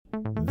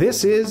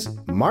This is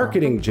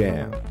Marketing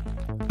Jam,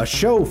 a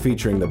show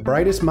featuring the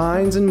brightest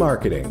minds in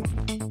marketing.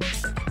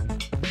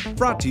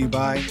 Brought to you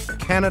by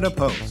Canada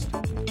Post.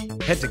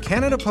 Head to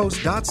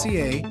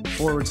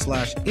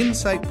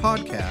canadapost.ca/insight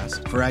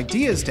podcast for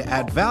ideas to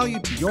add value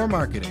to your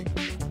marketing.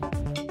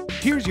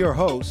 Here's your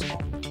host,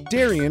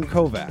 Darian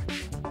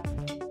Kovacs.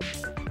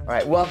 All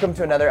right, welcome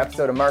to another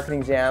episode of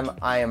Marketing Jam.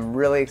 I am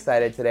really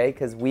excited today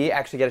because we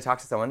actually get to talk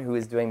to someone who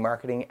is doing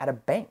marketing at a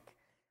bank.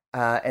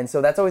 And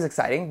so that's always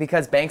exciting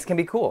because banks can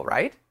be cool,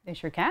 right? They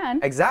sure can.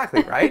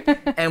 Exactly, right?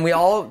 And we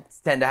all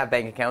tend to have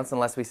bank accounts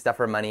unless we stuff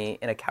our money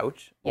in a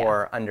couch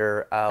or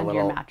under a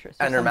little mattress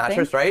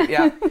right?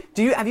 Yeah.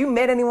 Have you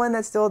met anyone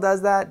that still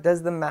does that?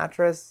 Does the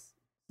mattress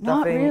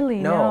stuffing? Not really.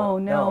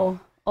 No.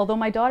 Although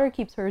my daughter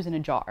keeps hers in a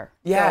jar.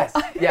 Yes.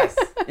 So.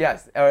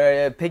 yes.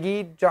 A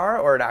piggy jar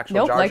or an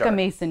actual jar? Nope, like a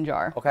mason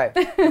jar. Okay.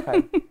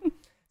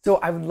 So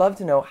I would love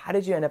to know, how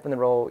did you end up in the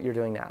role you're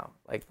doing now?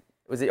 Like,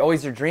 was it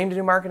always your dream to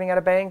do marketing at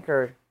a bank,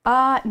 or?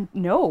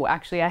 No,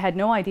 actually, I had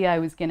no idea I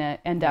was going to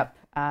end up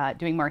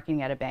doing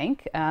marketing at a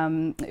bank.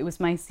 It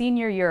was my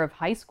senior year of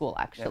high school,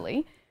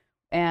 actually,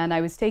 and I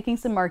was taking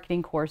some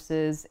marketing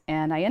courses,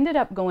 and I ended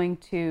up going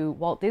to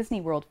Walt Disney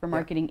World for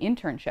marketing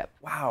internship.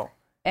 Wow.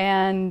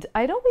 And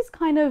I'd always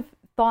kind of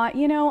thought,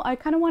 I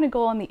kind of want to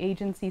go on the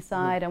agency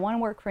side. I want to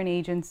work for an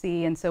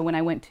agency, and so when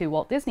I went to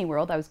Walt Disney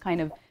World, I was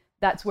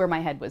that's where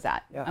my head was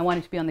at. Yeah. I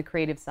wanted to be on the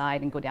creative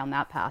side and go down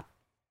that path.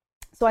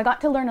 So I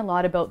got to learn a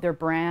lot about their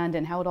brand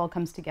and how it all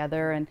comes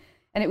together, and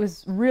it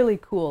was really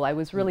cool. I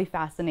was really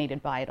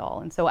fascinated by it all.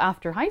 And so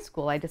after high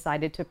school, I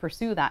decided to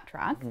pursue that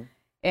track.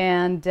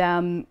 And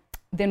then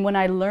when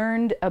I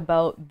learned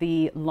about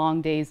the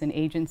long days in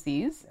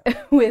agencies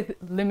with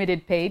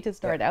limited pay to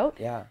start out,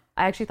 I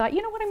actually thought,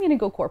 you know what, I'm going to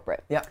go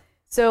corporate. Yeah.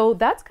 So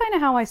that's kind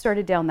of how I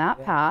started down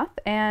that path,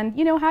 and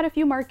had a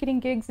few marketing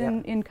gigs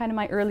in kind of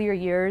my earlier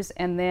years,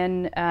 and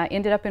then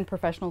ended up in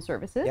professional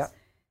services. Yeah.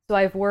 So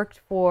I've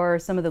worked for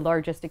some of the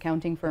largest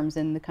accounting firms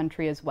in the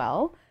country as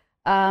well.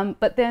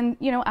 But then,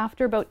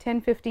 after about 10,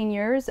 15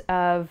 years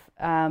of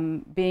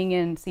being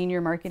in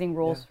senior marketing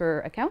roles for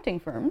accounting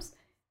firms,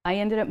 I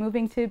ended up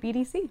moving to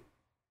BDC.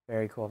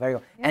 Very cool, very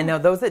cool. Yeah. And now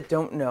those that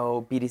don't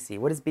know BDC,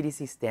 what does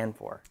BDC stand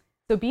for?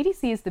 So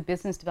BDC is the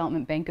Business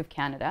Development Bank of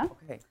Canada.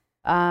 Okay.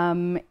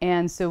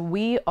 And so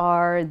we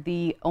are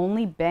the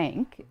only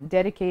bank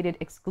dedicated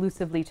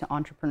exclusively to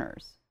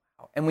entrepreneurs.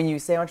 And when you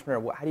say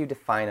entrepreneur, how do you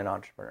define an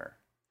entrepreneur?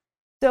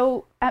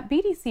 So at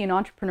BDC, an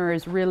entrepreneur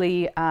is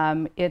really,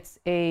 it's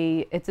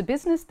a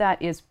business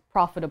that is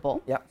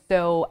profitable. Yeah.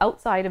 So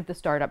outside of the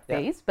startup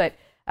phase, but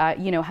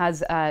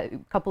has a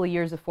couple of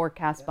years of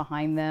forecast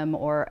behind them,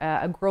 or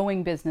a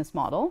growing business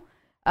model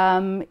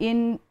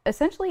in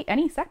essentially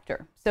any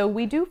sector. So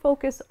we do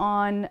focus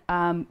on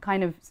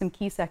kind of some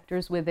key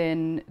sectors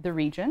within the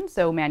region.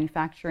 So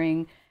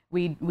manufacturing,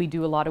 we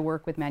do a lot of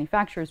work with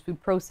manufacturers,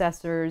 food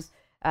processors,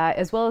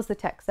 as well as the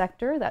tech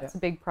sector. That's a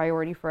big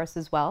priority for us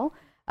as well.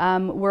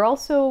 We're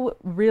also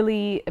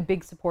really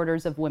big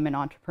supporters of women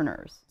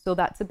entrepreneurs. So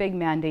that's a big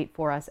mandate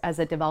for us as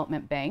a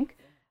development bank.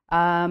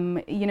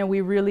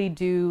 We really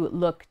do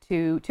look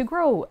to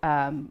grow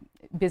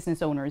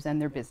business owners and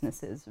their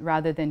businesses,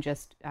 rather than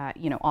just,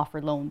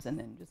 offer loans and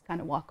then just kind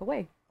of walk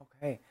away.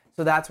 Okay.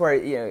 So that's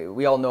where,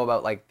 we all know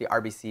about like the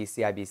RBC,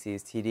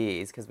 CIBCs,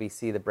 TDs, because we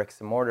see the bricks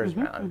and mortars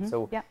around.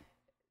 So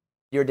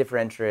your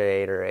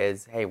differentiator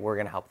is, hey, we're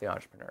going to help the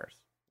entrepreneurs.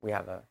 We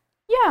have a...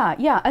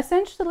 Yeah.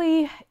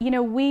 Essentially,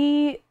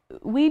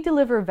 we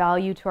deliver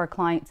value to our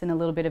clients in a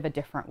little bit of a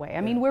different way.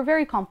 I mean, we're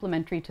very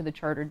complementary to the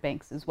chartered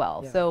banks as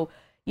well. Yeah. So,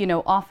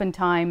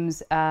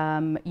 oftentimes,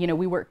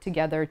 we work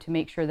together to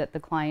make sure that the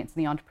clients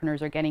and the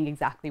entrepreneurs are getting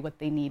exactly what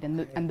they need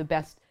and the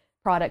best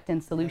product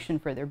and solution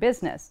for their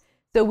business.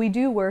 So we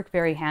do work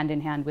very hand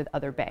in hand with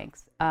other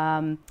banks.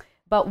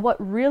 But what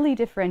really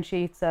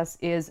differentiates us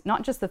is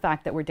not just the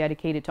fact that we're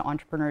dedicated to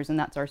entrepreneurs and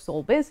that's our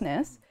sole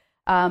business,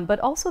 but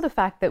also the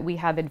fact that we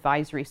have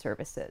advisory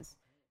services.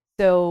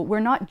 So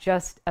we're not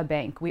just a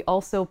bank. We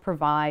also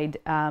provide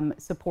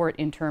support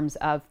in terms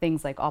of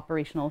things like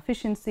operational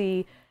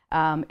efficiency.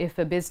 If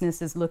a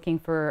business is looking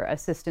for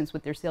assistance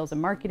with their sales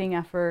and marketing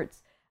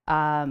efforts,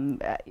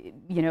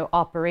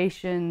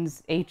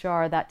 operations,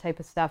 HR, that type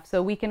of stuff.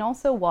 So we can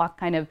also walk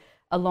kind of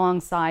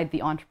alongside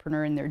the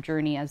entrepreneur in their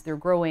journey as they're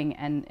growing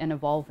and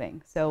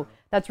evolving. So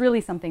that's really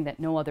something that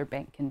no other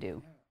bank can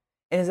do.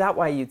 And is that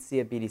why you'd see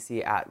a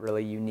BDC at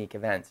really unique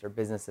events or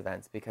business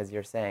events? Because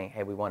you're saying,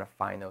 hey, we want to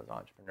find those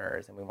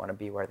entrepreneurs and we want to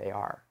be where they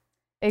are.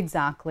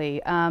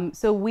 Exactly.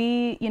 So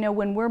we,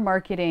 when we're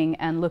marketing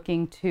and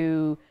looking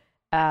to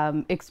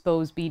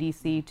expose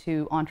BDC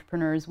to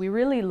entrepreneurs, we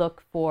really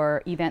look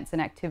for events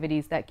and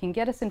activities that can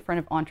get us in front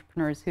of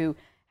entrepreneurs who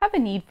have a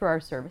need for our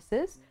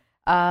services,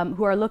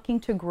 who are looking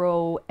to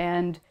grow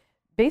and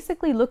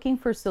basically looking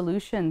for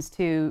solutions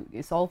to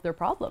solve their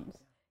problems.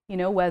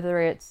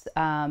 Whether it's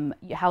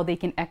how they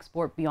can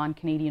export beyond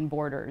Canadian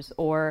borders,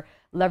 or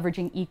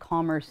leveraging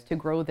e-commerce to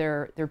grow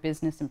their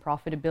business and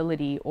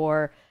profitability,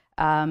 or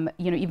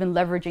even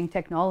leveraging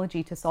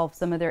technology to solve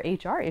some of their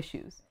HR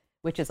issues.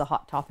 which is a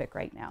hot topic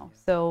right now.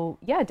 So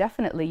yeah,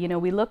 definitely. You know,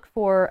 we look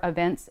for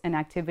events and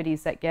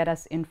activities that get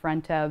us in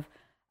front of,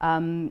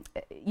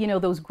 you know,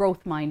 those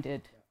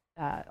growth-minded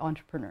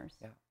entrepreneurs.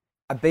 Yeah.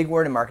 A big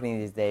word in marketing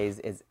these days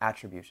is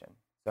attribution.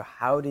 So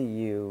how do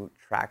you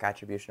track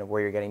attribution of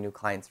where you're getting new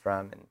clients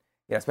from, and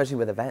you know, especially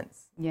with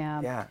events?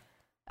 Yeah.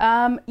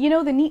 You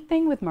know, the neat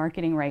thing with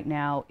marketing right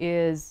now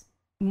is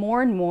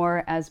more and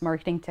more as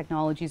marketing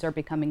technologies are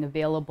becoming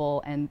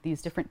available and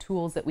these different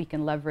tools that we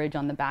can leverage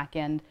on the back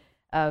end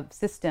of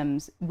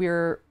systems,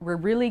 we're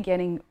really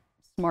getting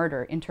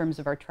smarter in terms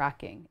of our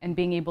tracking and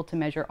being able to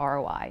measure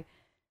ROI.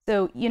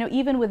 So, you know,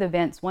 even with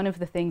events, one of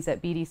the things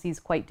that BDC is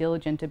quite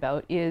diligent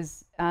about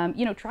is,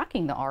 you know,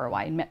 tracking the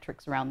ROI and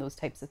metrics around those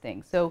types of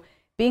things. So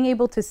being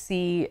able to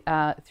see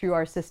through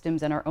our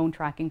systems and our own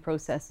tracking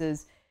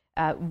processes,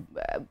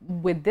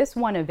 with this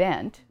one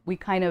event, we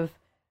kind of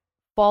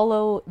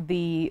follow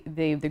the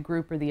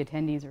group or the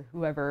attendees or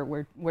whoever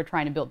we're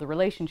trying to build the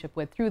relationship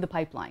with through the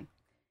pipeline.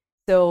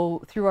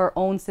 So through our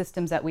own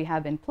systems that we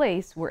have in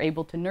place, we're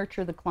able to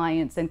nurture the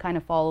clients and kind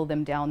of follow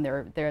them down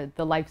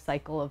the life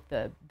cycle of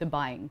the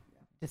buying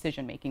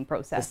decision-making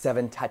process. The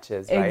 7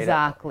 touches, right?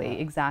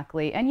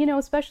 Exactly. And, you know,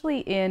 especially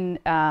in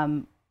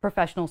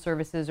professional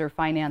services or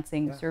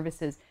financing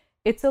services,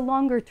 it's a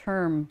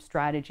longer-term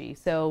strategy.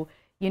 So,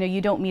 you know,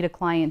 you don't meet a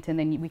client and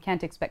then we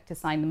can't expect to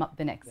sign them up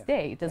the next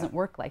day. It doesn't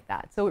work like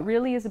that. So it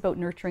really is about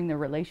nurturing the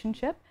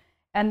relationship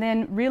and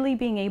then really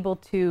being able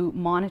to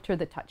monitor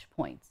the touch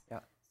points.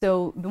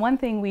 So the one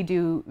thing we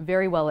do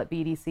very well at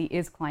BDC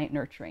is client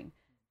nurturing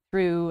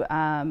through,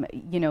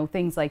 you know,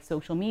 things like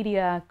social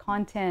media,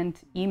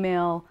 content,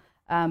 email.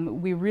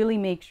 We really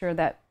make sure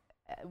that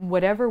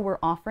whatever we're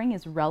offering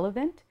is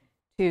relevant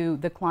to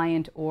the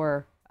client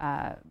or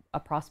a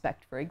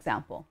prospect, for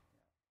example.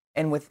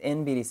 And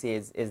within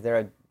BDC, is there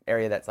an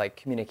area that's like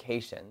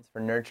communications for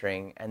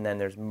nurturing, and then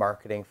there's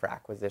marketing for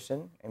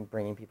acquisition and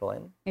bringing people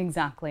in?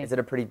 Exactly. Is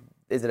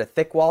it a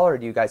thick wall, or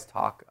do you guys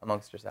talk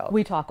amongst yourselves?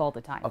 We talk all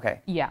the time. Okay.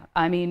 Yeah,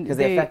 I mean, because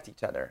they affect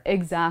each other.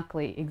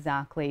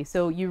 Exactly.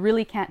 So you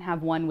really can't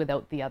have one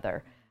without the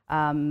other.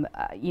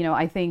 You know,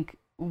 I think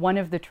one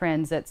of the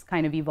trends that's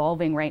kind of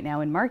evolving right now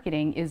in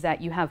marketing is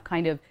that you have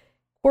kind of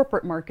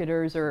corporate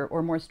marketers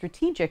or more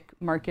strategic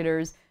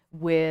marketers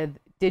with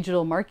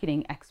digital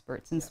marketing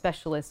experts and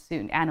specialists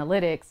in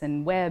analytics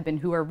and web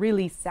and who are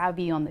really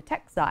savvy on the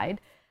tech side.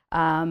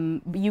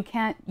 You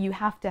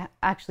have to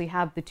actually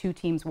have the two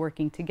teams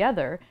working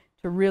together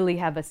to really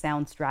have a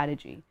sound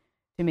strategy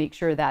to make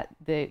sure that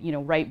the, you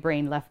know, right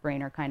brain, left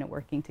brain are kind of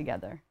working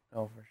together.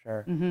 Oh, for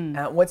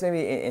sure. What's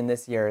maybe in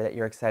this year that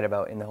you're excited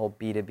about in the whole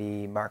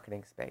B2B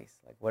marketing space?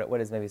 Like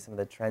what is maybe some of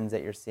the trends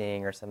that you're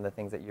seeing or some of the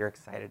things that you're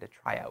excited to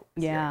try out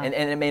this year? And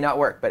it may not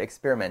work, but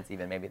experiments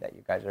even maybe that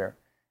you guys are.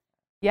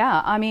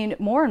 Yeah, I mean,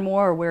 more and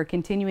more we're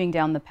continuing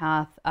down the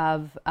path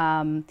of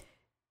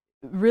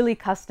really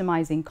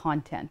customizing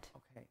content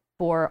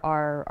for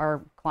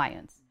our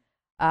clients,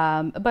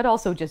 but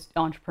also just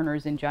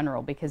entrepreneurs in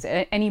general, because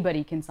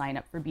anybody can sign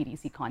up for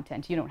BDC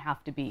content. You don't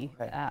have to be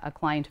a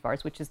client of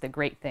ours, which is the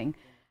great thing.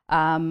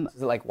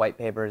 Is it like white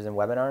papers and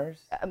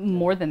webinars?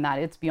 More than that,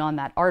 it's beyond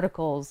that.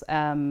 Articles,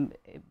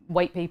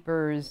 white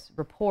papers,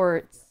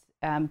 reports,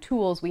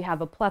 tools. We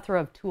have a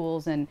plethora of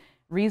tools and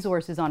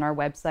resources on our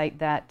website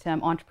that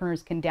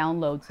entrepreneurs can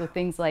download. So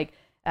things like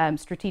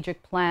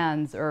strategic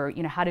plans, or,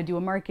 you know, how to do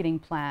a marketing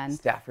plan.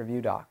 Staff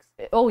review docs.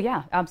 Oh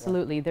yeah,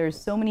 absolutely. Yeah. There's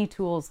so many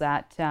tools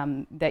that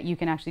that you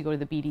can actually go to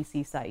the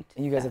BDC site.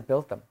 And you guys have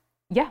built them.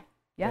 Yeah.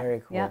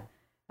 Very cool.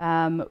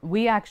 Yeah.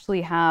 We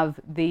actually have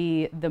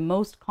the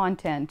most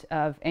content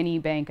of any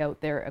bank out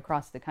there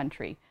across the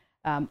country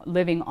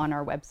living on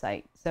our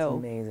website. So that's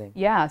amazing.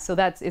 Yeah, so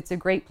it's a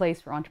great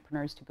place for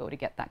entrepreneurs to go to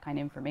get that kind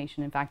of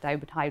information. In fact, I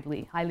would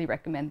highly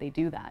recommend they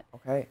do that.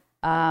 Okay.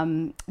 But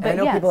I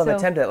know people have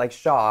attempted it, like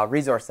Shaw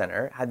Resource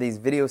Center had these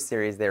video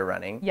series they were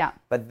running. Yeah.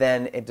 But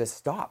then it just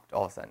stopped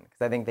all of a sudden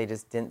because I think they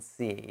just didn't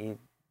see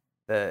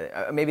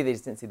maybe they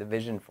just didn't see the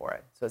vision for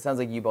it. So it sounds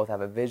like you both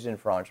have a vision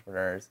for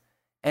entrepreneurs,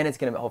 and it's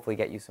going to hopefully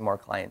get you some more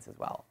clients as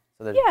well.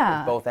 So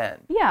there's both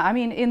ends. Yeah, I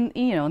mean,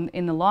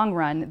 in the long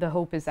run, the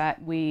hope is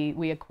that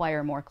we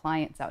acquire more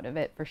clients out of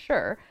it for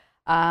sure.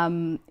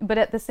 But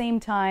at the same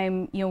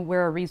time, you know,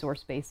 we're a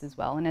resource base as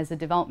well, and as a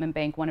development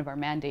bank, one of our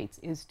mandates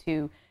is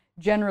to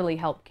generally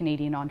help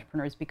Canadian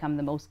entrepreneurs become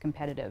the most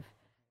competitive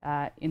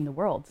in the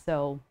world.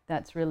 So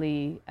that's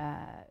really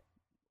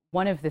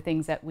one of the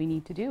things that we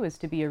need to do, is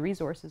to be a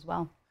resource as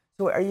well.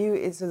 So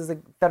is the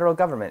federal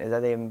government,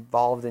 are they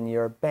involved in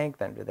your bank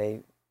then?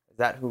 Is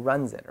that who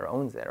runs it or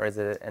owns it, or is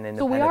it an independent?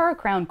 So we are a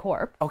Crown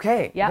Corp.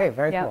 Okay. Yeah. Okay,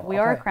 very cool. We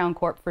are a Crown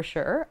Corp for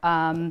sure.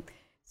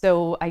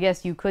 So I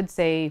guess you could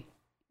say,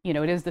 you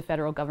know, it is the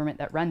federal government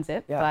that runs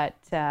it. Yeah.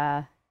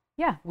 But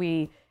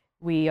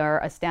we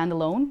are a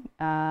standalone.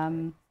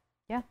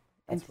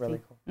 That's entity.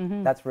 really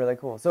cool. That's really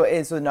cool.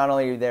 So not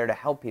only are you there to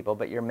help people,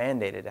 but you're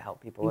mandated to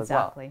help people as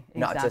well.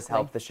 Not just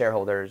help the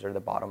shareholders or the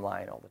bottom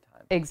line all the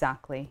time.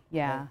 Exactly.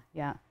 Yeah.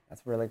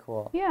 That's really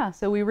cool. Yeah.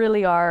 So we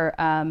really are,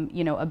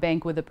 you know, a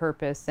bank with a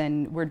purpose,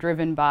 and we're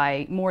driven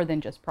by more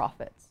than just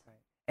profits. Right.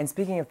 And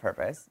speaking of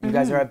purpose, you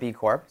guys are a B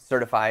Corp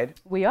certified.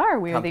 We are.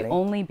 We company. are the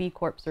only B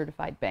Corp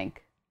certified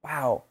bank.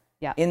 Wow.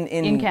 Yeah.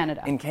 In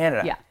Canada. In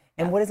Canada. Yeah.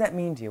 And what does that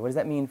mean to you? What does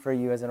that mean for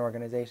you as an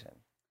organization?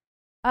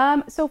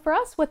 So for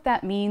us, what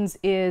that means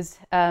is,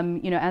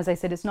 as I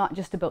said, it's not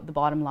just about the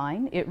bottom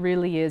line. It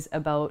really is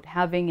about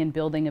having and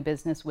building a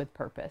business with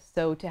purpose.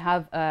 So to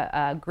have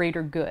a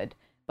greater good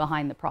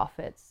behind the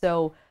profits.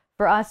 So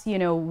for us,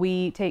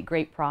 we take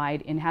great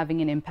pride in having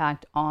an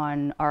impact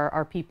on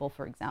our people,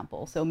 for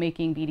example. So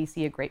making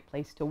BDC a great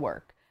place to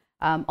work.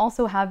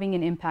 Also having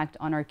an impact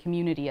on our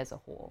community as a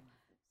whole.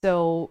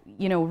 So,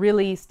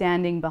 really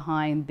standing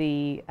behind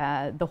the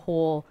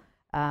whole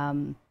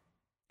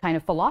kind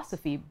of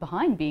philosophy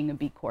behind being a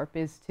B Corp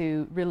is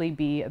to really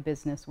be a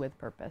business with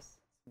purpose.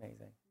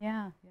 Amazing.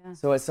 Yeah.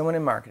 So as someone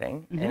in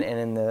marketing and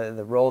in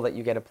the role that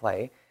you get to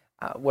play,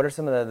 what are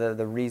some of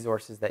the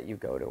resources that you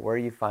go to? Where are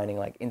you finding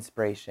like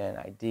inspiration,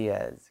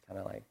 ideas, kind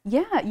of like?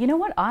 Yeah, you know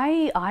what?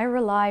 I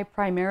rely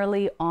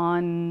primarily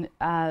on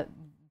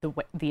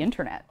the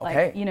internet.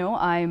 Okay.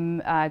 Like,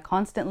 I'm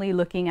constantly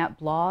looking at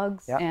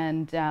blogs,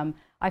 and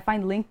I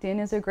find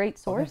LinkedIn is a great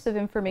source of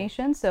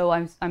information. So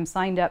I'm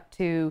signed up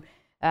to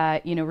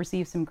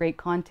receive some great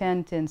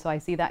content, and so I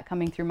see that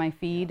coming through my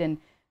feed, and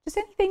just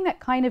anything that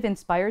kind of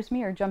inspires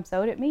me or jumps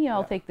out at me,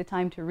 I'll take the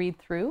time to read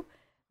through.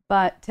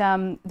 But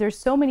there's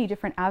so many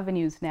different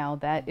avenues now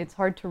that it's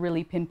hard to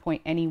really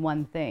pinpoint any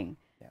one thing.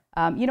 Yeah.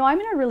 I'm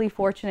in a really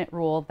fortunate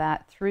role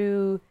that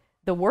through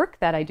the work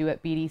that I do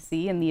at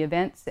BDC and the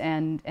events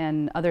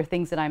and other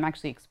things that I'm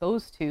actually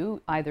exposed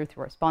to, either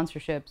through our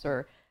sponsorships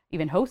or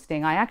even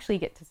hosting, I actually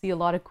get to see a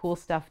lot of cool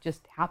stuff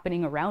just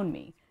happening around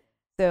me.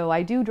 So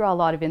I do draw a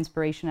lot of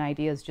inspiration and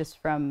ideas just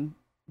from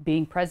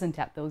being present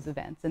at those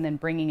events and then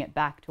bringing it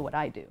back to what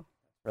I do.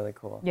 Really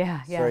cool.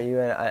 Yeah. So are you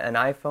an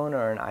iPhone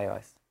or an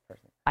iOS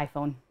person?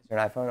 iPhone. Is there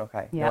an iPhone?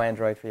 Okay. Yeah. No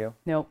Android for you?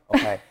 Nope.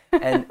 Okay.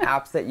 And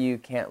apps that you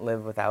can't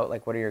live without,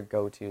 like what are your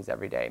go-tos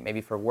every day?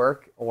 Maybe for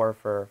work or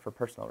for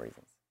personal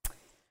reasons?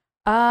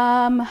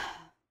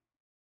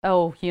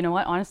 Oh, you know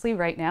what? Honestly,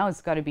 right now it's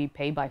got to be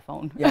pay by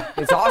phone. Yeah,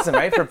 it's awesome,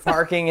 right? For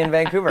parking in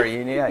Vancouver.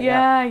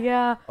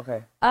 Yeah.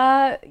 Okay.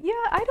 I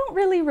don't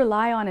really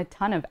rely on a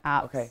ton of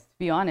apps, to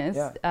be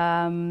honest.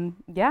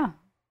 Yeah.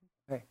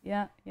 Okay.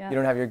 Yeah. Yeah. You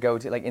don't have your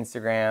go-to like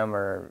Instagram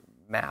or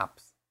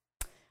Maps?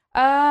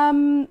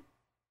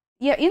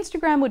 Yeah,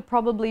 Instagram would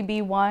probably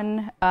be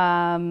one.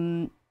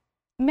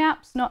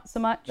 Maps, not so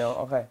much. No.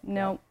 Okay.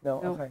 No.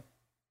 Okay.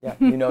 Yeah.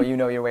 You know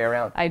your way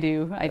around. I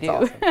do.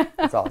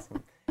 That's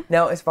awesome.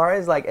 Now, as far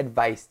as like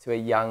advice to a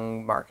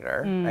young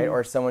marketer, right,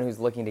 or someone who's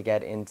looking to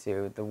get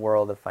into the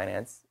world of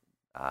finance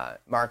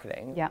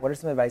marketing, what are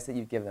some advice that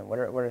you'd give them? What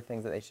are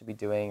things that they should be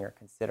doing or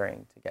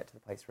considering to get to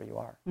the place where you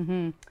are?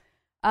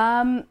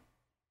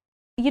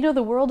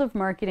 The world of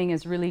marketing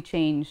has really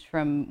changed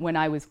from when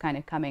I was kind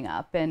of coming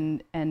up,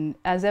 and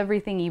as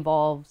everything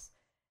evolves,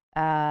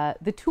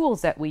 the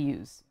tools that we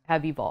use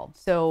have evolved.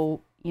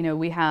 So,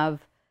 we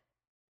have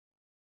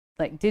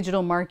like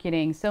digital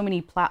marketing, so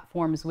many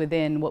platforms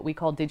within what we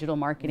call digital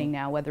marketing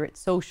now, whether it's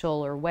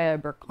social or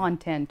web or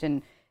content,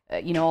 and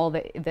all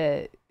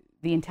the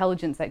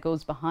intelligence that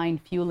goes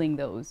behind fueling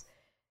those.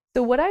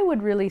 So what I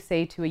would really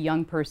say to a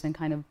young person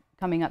kind of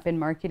coming up in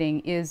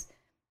marketing is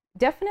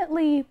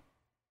definitely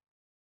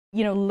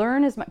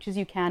learn as much as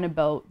you can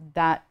about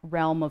that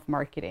realm of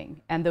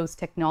marketing and those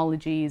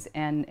technologies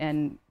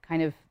and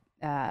kind of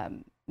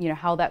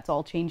how that's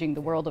all changing the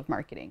world of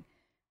marketing.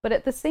 But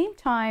at the same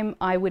time,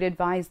 I would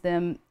advise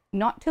them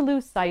not to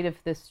lose sight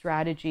of this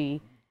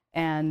strategy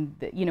and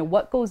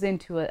what goes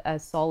into a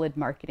solid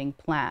marketing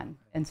plan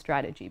and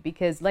strategy.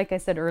 Because like I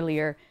said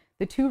earlier,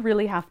 the two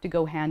really have to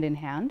go hand in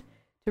hand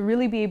to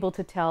really be able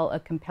to tell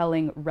a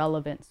compelling,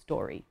 relevant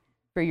story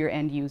for your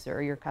end user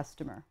or your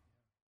customer.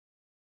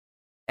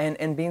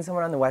 And being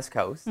someone on the West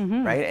Coast,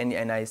 right?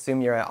 And I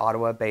assume you're an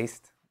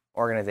Ottawa-based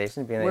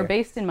organization. We're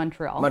based in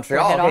Montreal.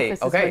 Montreal, head okay,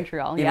 office is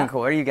Montreal. Even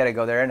cooler. You got to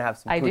go there and have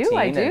some poutine.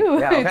 I do.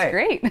 Yeah, okay. It's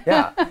great.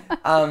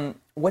 Yeah.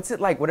 What's it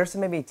like? What are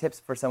some maybe tips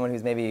for someone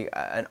who's maybe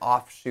an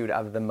offshoot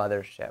of the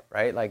mothership,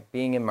 right? Like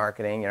being in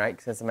marketing, right?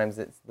 Because sometimes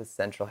it's the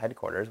central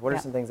headquarters. What are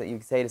some things that you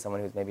say to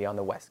someone who's maybe on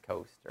the West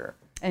Coast or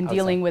outside?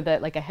 Dealing with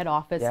a head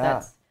office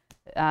that's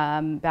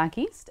back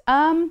east?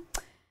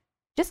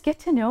 Just get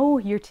to know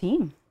your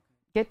team.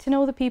 Get to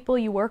know the people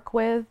you work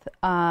with.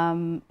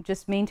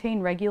 Just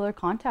maintain regular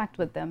contact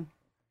with them.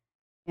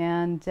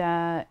 And,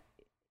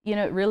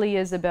 it really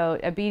is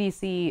about, at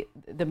BDC,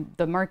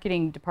 the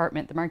marketing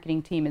department, the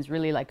marketing team is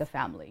really like a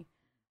family.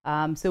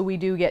 So we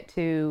do get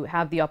to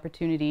have the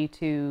opportunity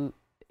to,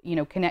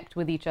 connect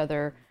with each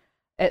other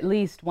at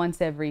least once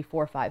every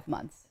 4 or 5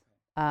 months.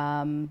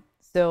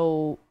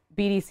 So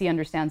BDC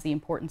understands the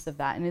importance of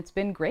that. And it's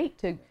been great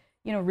to,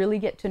 really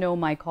get to know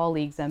my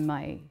colleagues and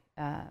my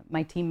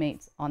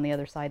teammates on the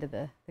other side of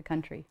the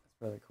country.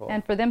 That's really cool.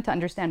 And for them to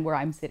understand where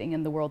I'm sitting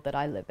in the world that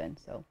I live in.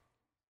 So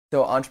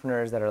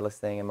entrepreneurs that are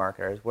listening and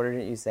marketers, what are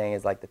you saying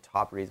is like the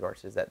top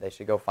resources that they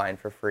should go find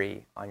for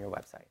free on your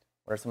website?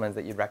 What are some ones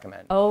that you'd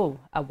recommend? Oh,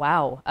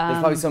 wow. There's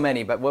probably so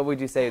many, but what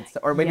would you say,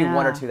 or maybe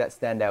one or Yeah. two that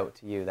stand out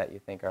to you that you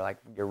think are like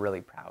you're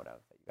really proud of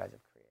that you guys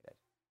have created?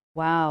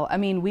 Wow. I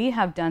mean, we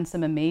have done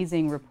some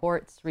amazing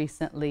reports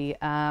recently.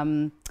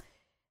 And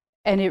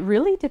it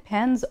really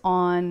depends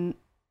on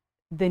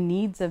the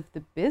needs of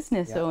the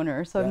business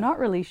owner. So I'm not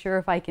really sure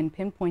if I can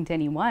pinpoint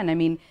any one. I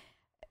mean,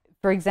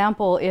 for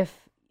example,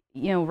 if,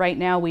 right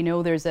now we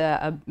know there's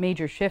a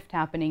major shift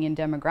happening in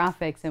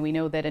demographics, and we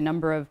know that a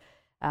number of,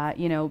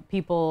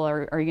 people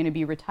are going to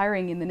be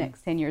retiring in the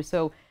next 10 years.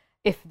 So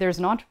if there's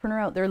an entrepreneur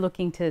out there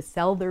looking to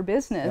sell their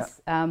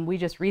business, we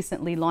just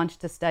recently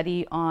launched a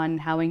study on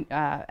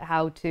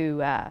how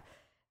to,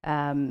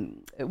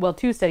 well,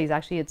 two studies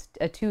actually. It's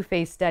a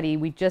 2-phase study.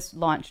 We just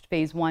launched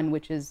phase 1,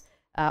 which is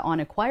on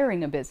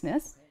acquiring a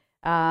business.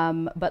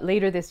 But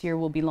later this year,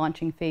 we'll be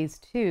launching phase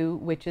 2,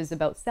 which is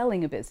about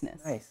selling a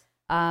business. Nice.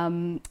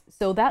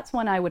 So that's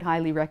one I would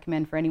highly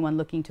recommend for anyone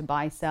looking to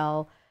buy,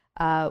 sell.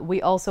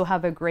 We also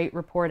have a great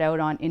report out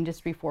on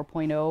Industry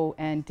 4.0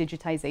 and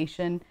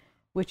digitization,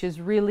 which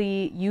is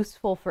really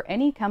useful for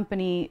any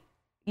company,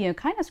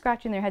 kind of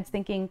scratching their heads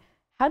thinking,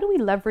 how do we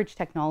leverage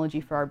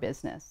technology for our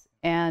business?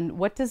 And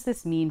what does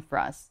this mean for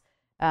us?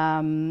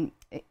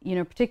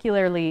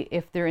 Particularly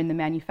if they're in the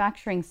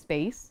manufacturing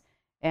space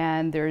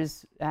and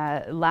there's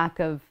lack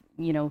of,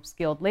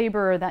 skilled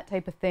labor, that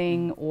type of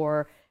thing,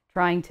 or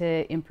trying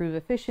to improve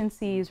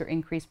efficiencies or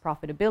increase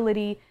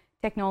profitability,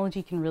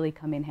 technology can really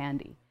come in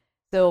handy.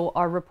 So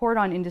our report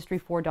on Industry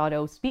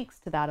 4.0 speaks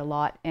to that a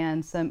lot,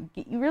 and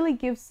really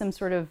gives some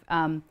sort of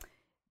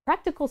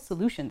practical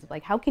solutions,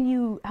 like how can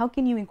you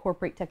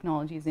incorporate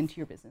technologies into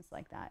your business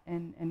like that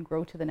and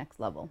grow to the next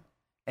level.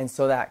 And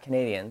so that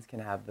Canadians can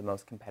have the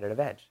most competitive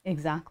edge.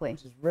 Exactly.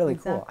 Which is really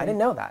cool. I didn't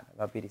know that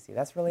about BDC.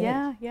 That's really neat.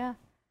 Yeah.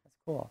 That's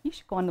cool. You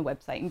should go on the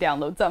website and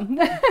download some.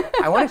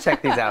 I want to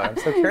check these out. I'm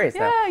so curious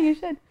now. Yeah, you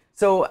should.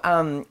 So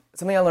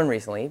something I learned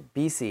recently,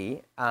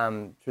 BC,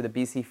 through the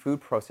BC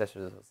Food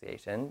Processors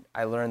Association,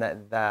 I learned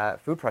that the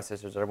food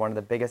processors are one of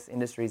the biggest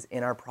industries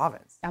in our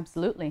province.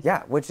 Absolutely.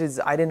 Yeah, which is,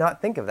 I did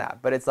not think of that,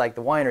 but it's like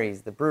the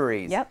wineries, the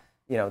breweries,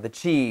 the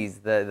cheese,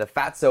 the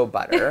fatso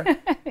butter.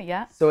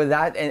 Yeah. So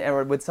that,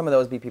 and would some of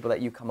those be people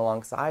that you come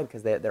alongside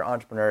because they're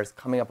entrepreneurs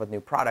coming up with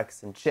new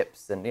products and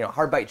chips, and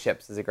hard bite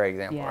chips is a great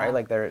example, right?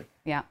 Like they're.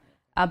 Yeah,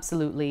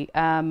 absolutely.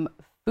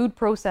 Food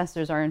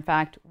processors are in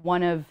fact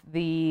one of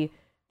the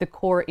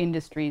core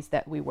industries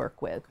that we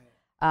work with.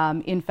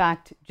 In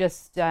fact,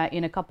 just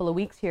in a couple of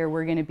weeks here,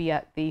 we're going to be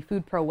at the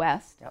Food Pro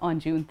West on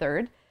June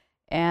 3rd.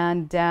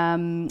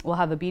 And we'll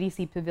have a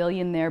BDC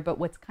pavilion there. But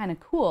what's kind of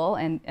cool,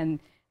 and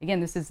again,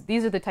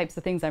 these are the types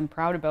of things I'm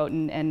proud about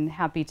and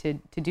happy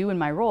to do in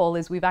my role,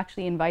 is we've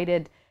actually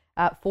invited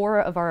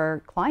 4 of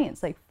our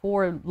clients, like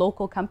 4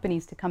 local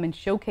companies, to come and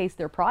showcase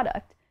their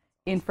product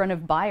in front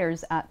of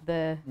buyers at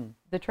the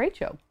trade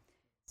show.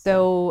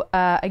 So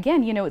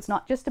again, it's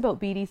not just about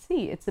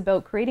BDC. It's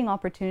about creating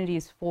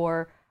opportunities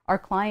for our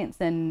clients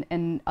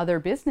and other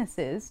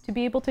businesses to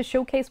be able to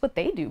showcase what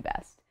they do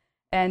best.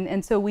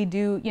 And so we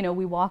do,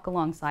 we walk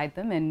alongside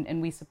them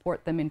and we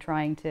support them in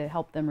trying to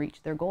help them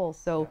reach their goals.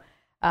 So,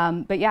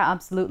 but yeah,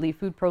 absolutely.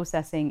 Food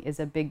processing is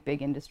a big,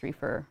 big industry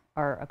for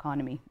our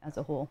economy as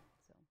a whole.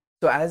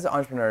 So as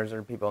entrepreneurs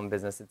or people in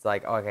business, it's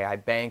like, okay, I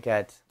bank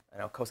at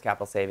Coast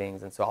Capital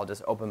Savings, and so I'll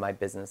just open my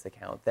business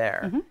account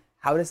there. Mm-hmm.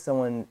 How does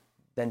someone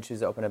then choose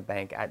to open a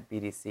bank at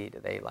BDC? Do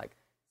they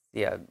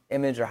see an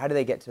image, or how do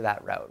they get to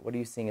that route? What are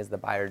you seeing as the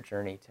buyer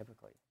journey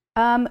typically?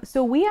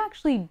 So we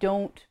actually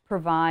don't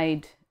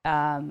provide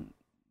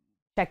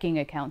checking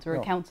accounts or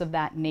accounts of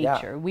that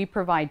nature. We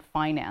provide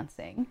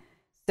financing.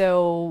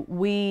 So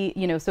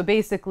so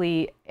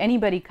basically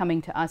anybody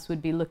coming to us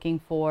would be looking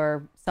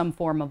for some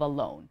form of a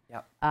loan.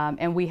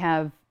 And we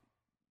have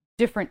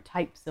different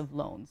types of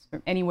loans,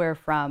 from anywhere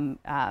from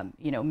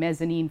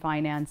mezzanine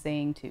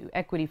financing to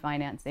equity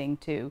financing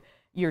to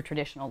your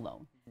traditional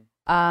loan.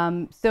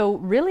 So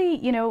really,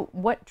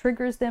 what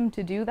triggers them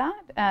to do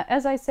that?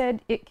 As I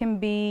said, it can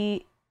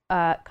be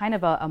kind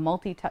of a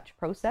multi-touch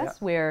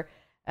process where,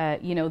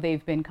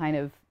 they've been kind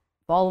of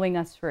following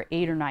us for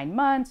 8 or 9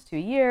 months to a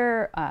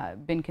year,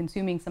 been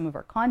consuming some of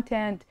our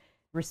content,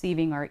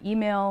 receiving our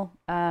email,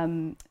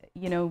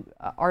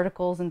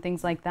 articles and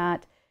things like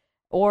that.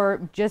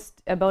 Or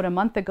just about a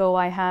month ago,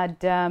 I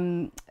had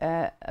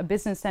a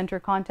business center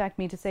contact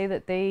me to say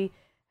that they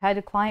had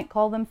a client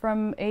call them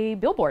from a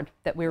billboard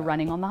that we were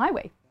running on the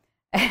highway.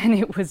 And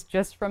it was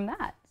just from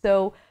that.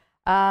 So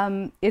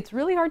it's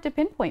really hard to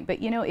pinpoint, but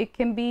it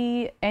can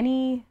be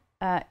any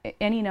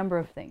number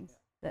of things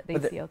that they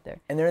see out there.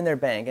 And they're in their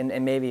bank,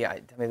 and maybe,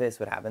 tell me this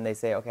would happen. They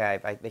say, okay,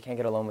 they can't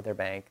get a loan with their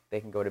bank, they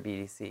can go to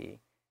BDC,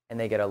 and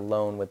they get a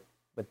loan with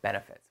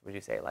benefits, would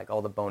you say? Like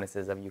all the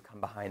bonuses of you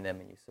come behind them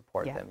and you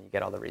support them, you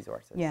get all the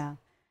resources. Yeah.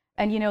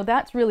 And,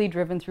 that's really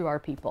driven through our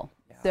people.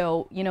 Yeah.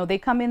 So, they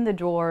come in the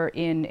door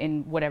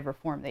in whatever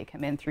form they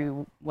come in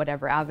through,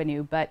 whatever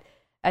avenue. But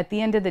at the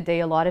end of the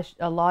day, a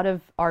lot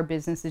of our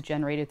business is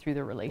generated through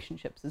the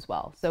relationships as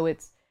well. So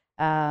it's,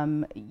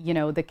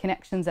 the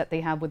connections that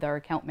they have with our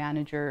account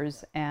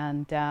managers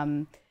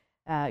and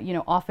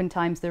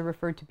Oftentimes they're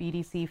referred to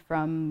BDC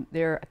from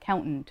their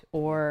accountant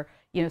or,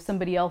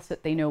 somebody else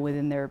that they know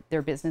within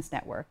their business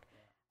network.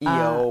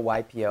 EO,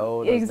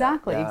 YPO.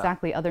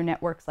 Exactly. Other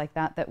networks like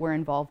that we're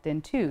involved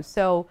in too.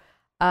 So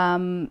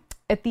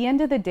at the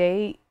end of the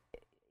day,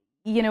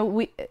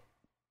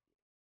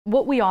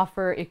 what we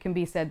offer, it can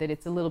be said that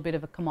it's a little bit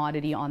of a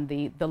commodity on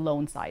the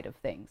loan side of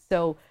things.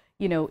 So,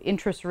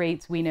 interest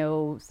rates, we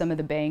know some of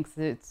the banks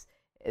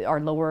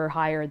are lower or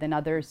higher than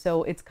others.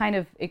 So it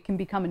can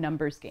become a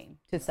numbers game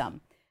to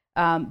some.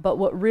 But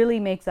what really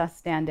makes us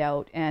stand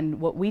out and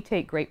what we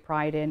take great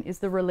pride in is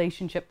the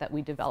relationship that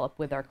we develop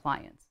with our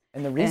clients.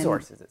 And the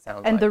resources, it sounds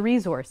like. And the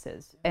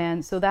resources.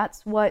 And so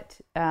that's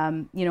what,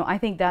 I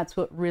think that's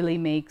what really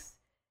makes,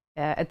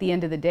 at the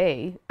end of the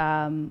day,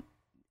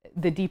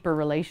 the deeper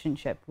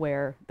relationship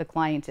where the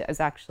client is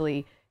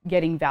actually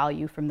getting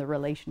value from the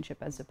relationship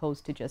as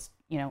opposed to just,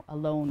 a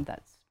loan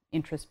that's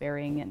interest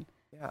bearing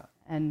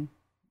and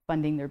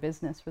funding their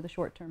business for the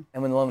short term.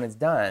 And when the loan is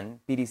done,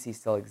 BDC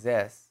still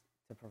exists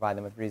to provide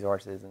them with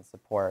resources and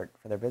support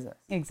for their business.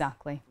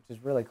 Exactly. Which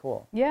is really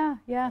cool. Yeah.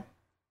 So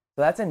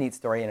that's a neat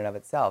story in and of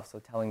itself. So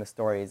telling the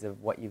stories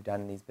of what you've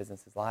done in these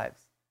businesses'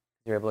 lives.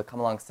 You're able to come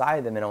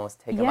alongside them and almost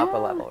take them up a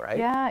level, right?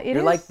 Yeah,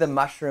 You're like the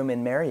mushroom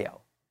in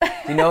Mario. Do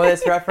you know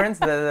this reference?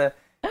 You're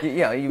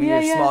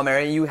small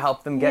Mario, you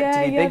help them get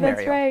to be big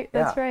Mario.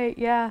 That's right,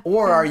 yeah.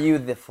 Or are you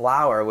the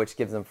flower which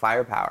gives them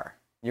firepower?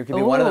 You can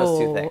be one of those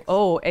two things.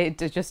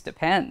 It just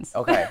depends.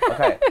 Okay.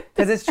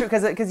 Because it's true,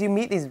 because you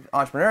meet these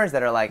entrepreneurs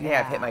that are like, hey,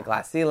 I've hit my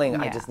glass ceiling,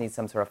 I just need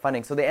some sort of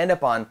funding. So they end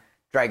up on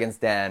Dragon's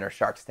Den or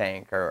Shark's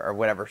Tank or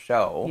whatever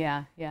show.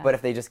 Yeah. But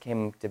if they just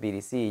came to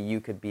BDC,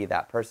 you could be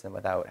that person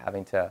without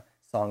having to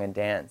song and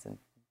dance and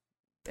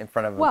in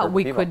front of a group of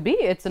people. Could be.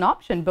 It's an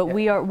option, but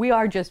we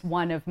are just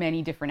one of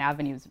many different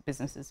avenues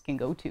businesses can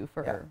go to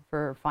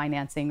for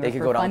financing or for funding. They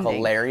could go to Uncle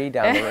Larry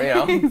down the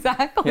road.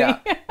 Exactly.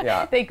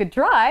 Yeah. They could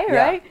try,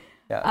 right?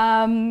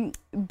 Yeah.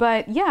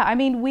 But yeah, I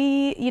mean,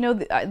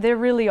 there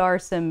really are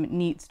some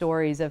neat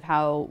stories of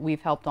how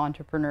we've helped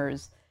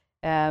entrepreneurs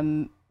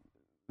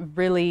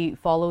really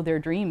follow their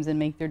dreams and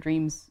make their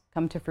dreams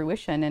come to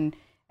fruition.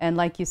 And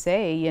like you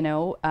say,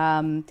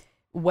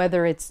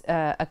 whether it's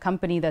a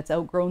company that's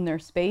outgrown their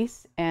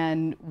space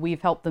and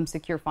we've helped them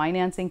secure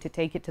financing to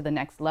take it to the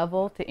next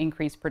level, to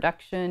increase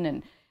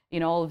production,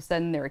 and all of a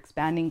sudden they're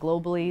expanding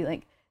globally.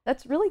 Like,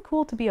 that's really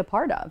cool to be a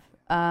part of.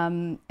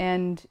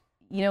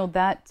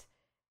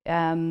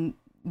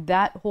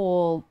 That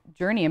whole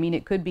journey, I mean,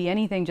 it could be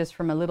anything just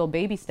from a little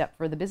baby step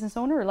for the business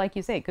owner, or like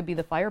you say, it could be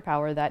the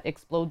firepower that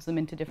explodes them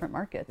into different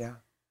markets. Yeah.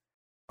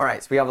 All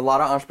right, so we have a lot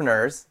of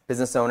entrepreneurs,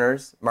 business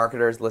owners,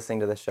 marketers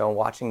listening to the show and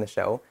watching the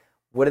show.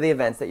 What are the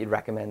events that you'd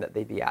recommend that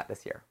they be at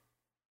this year?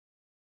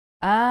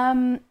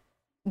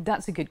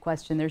 That's a good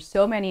question. There's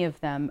so many of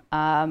them.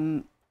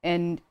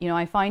 And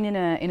I find in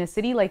a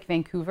city like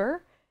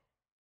Vancouver,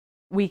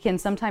 we can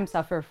sometimes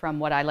suffer from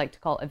what I like to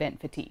call event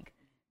fatigue,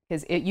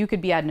 because you could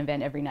be at an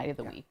event every night of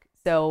the week.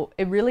 So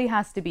it really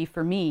has to be,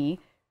 for me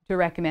to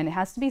recommend, it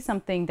has to be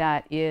something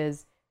that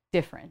is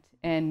different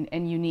and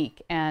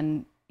unique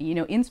and,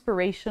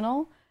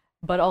 inspirational,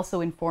 but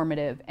also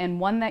informative, and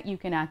one that you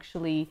can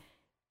actually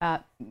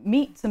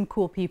meet some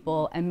cool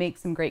people and make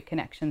some great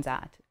connections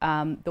at.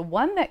 The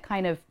one that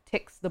kind of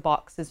ticks the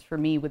boxes for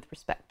me with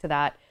respect to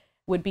that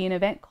would be an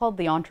event called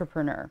The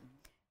Entrepreneur.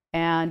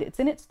 And it's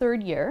in its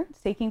third year.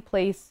 It's taking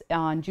place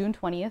on June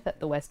 20th at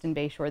the Westin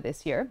Bayshore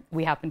this year.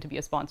 We happen to be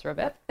a sponsor of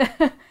it.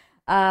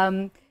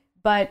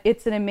 But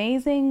it's an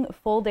amazing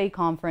full-day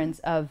conference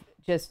of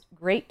just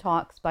great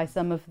talks by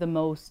some of the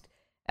most,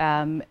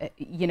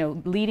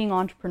 leading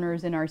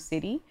entrepreneurs in our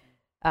city,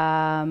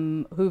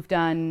 who've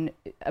done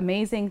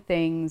amazing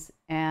things,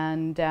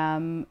 and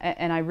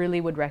I really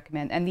would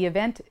recommend. And the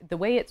event, the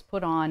way it's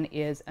put on,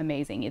 is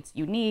amazing. It's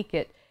unique.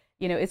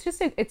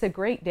 It's a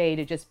great day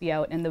to just be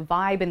out, and the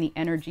vibe and the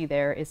energy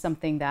there is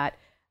something that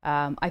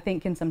I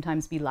think can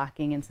sometimes be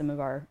lacking in some of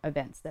our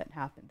events that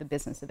happen, the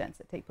business events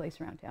that take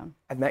place around town.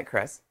 I've met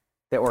Chris,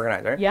 the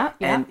organizer. Yeah.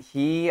 And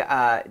he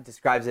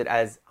describes it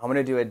as, I'm going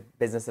to do a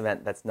business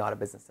event that's not a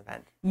business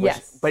event.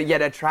 Yes. But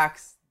yet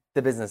attracts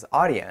the business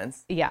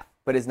audience. Yeah.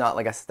 But is not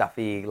like a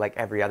stuffy, like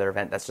every other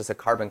event that's just a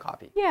carbon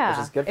copy. Yeah.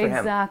 Which is good for him.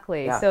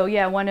 Exactly. Yeah. So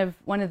yeah, one of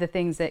the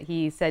things that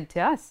he said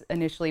to us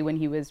initially when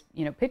he was,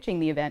 pitching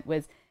the event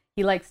was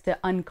he likes to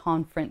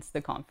unconference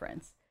the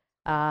conference.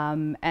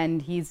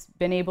 And he's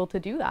been able to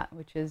do that,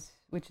 which is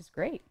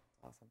great.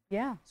 Awesome.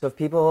 Yeah. So if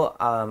people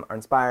are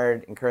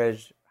inspired,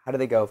 encouraged, how do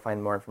they go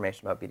find more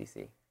information about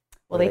BDC?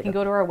 Well, they can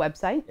go to our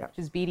website, Yeah. which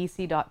is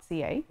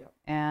bdc.ca, Yeah.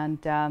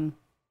 and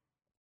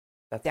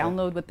That's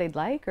download what they'd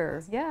like,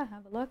 or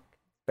have a look.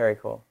 Very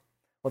cool.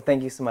 Well,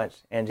 thank you so much,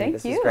 Angie. Thank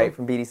this you. was great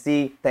from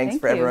BDC. Thanks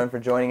Thank for you. everyone for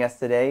joining us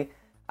today.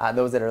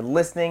 Those that are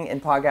listening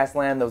in podcast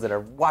land, those that are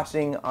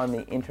watching on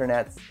the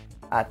internets,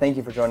 thank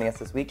you for joining us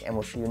this week, and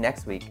we'll see you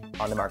next week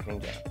on the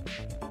Marketing Jam.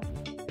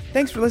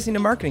 Thanks for listening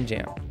to Marketing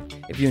Jam.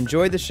 If you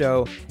enjoyed the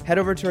show, head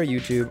over to our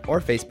YouTube or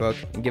Facebook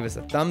and give us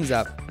a thumbs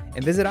up,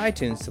 and visit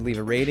iTunes to leave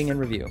a rating and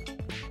review.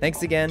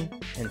 Thanks again,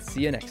 and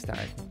see you next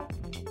time.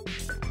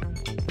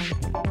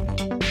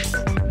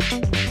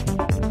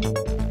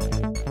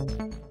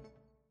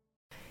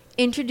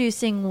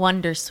 Introducing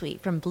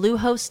Wondersuite from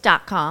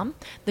Bluehost.com,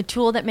 the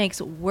tool that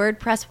makes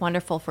WordPress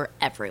wonderful for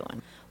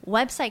everyone.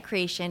 Website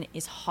creation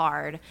is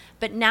hard,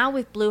 but now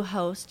with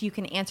Bluehost, you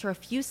can answer a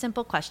few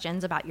simple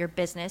questions about your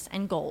business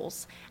and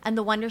goals, and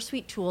the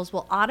Wondersuite tools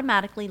will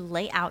automatically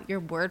lay out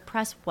your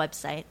WordPress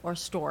website or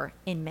store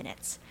in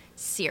minutes.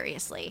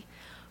 Seriously.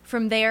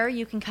 From there,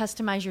 you can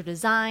customize your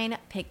design,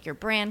 pick your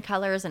brand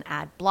colors, and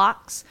add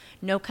blocks.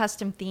 No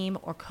custom theme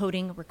or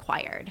coding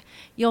required.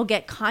 You'll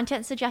get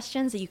content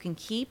suggestions that you can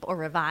keep or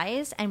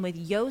revise, and with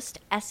Yoast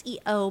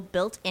SEO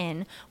built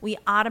in, we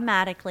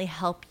automatically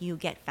help you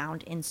get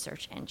found in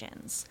search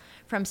engines.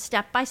 From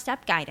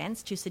step-by-step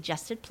guidance to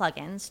suggested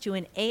plugins to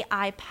an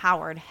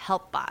AI-powered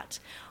help bot,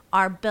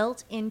 our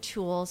built-in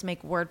tools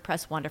make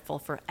WordPress wonderful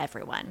for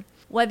everyone.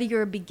 Whether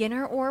you're a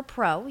beginner or a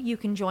pro, you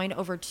can join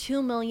over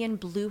 2 million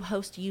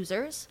Bluehost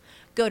users.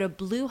 Go to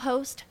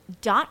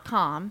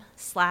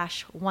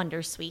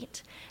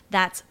bluehost.com/wondersuite.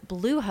 That's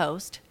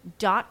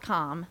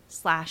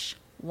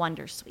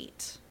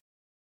bluehost.com/wondersuite.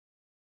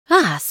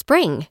 Ah,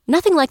 spring.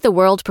 Nothing like the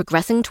world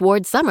progressing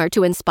towards summer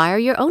to inspire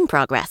your own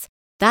progress.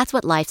 That's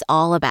what life's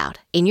all about,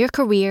 in your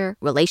career,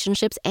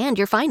 relationships, and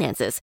your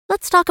finances.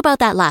 Let's talk about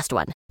that last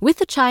one. With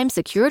the Chime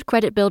Secured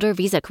Credit Builder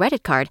Visa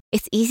Credit Card,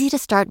 it's easy to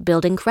start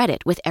building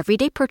credit with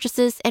everyday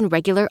purchases and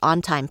regular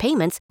on-time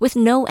payments with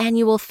no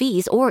annual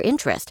fees or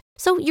interest.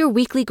 So your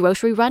weekly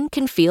grocery run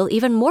can feel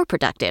even more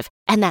productive,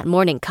 and that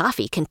morning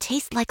coffee can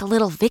taste like a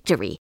little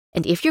victory.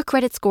 And if your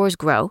credit scores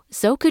grow,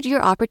 so could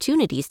your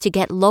opportunities to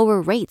get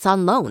lower rates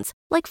on loans,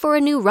 like for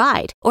a new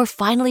ride or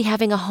finally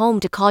having a home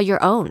to call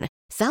your own.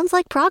 Sounds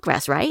like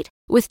progress, right?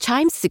 With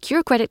Chime's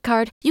Secure Credit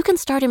Card, you can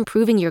start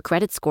improving your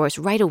credit scores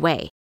right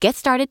away. Get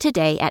started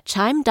today at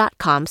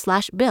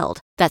chime.com/build.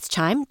 That's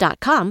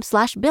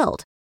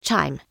chime.com/build.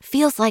 Chime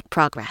feels like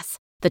progress.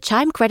 The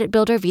Chime Credit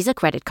Builder Visa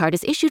Credit Card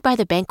is issued by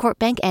the Bancorp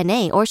Bank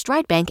N.A. or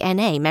Stride Bank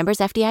N.A. members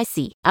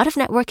FDIC.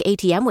 Out-of-network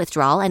ATM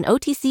withdrawal and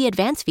OTC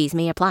advance fees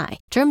may apply.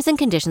 Terms and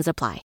conditions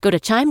apply. Go to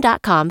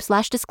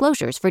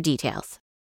chime.com/disclosures for details.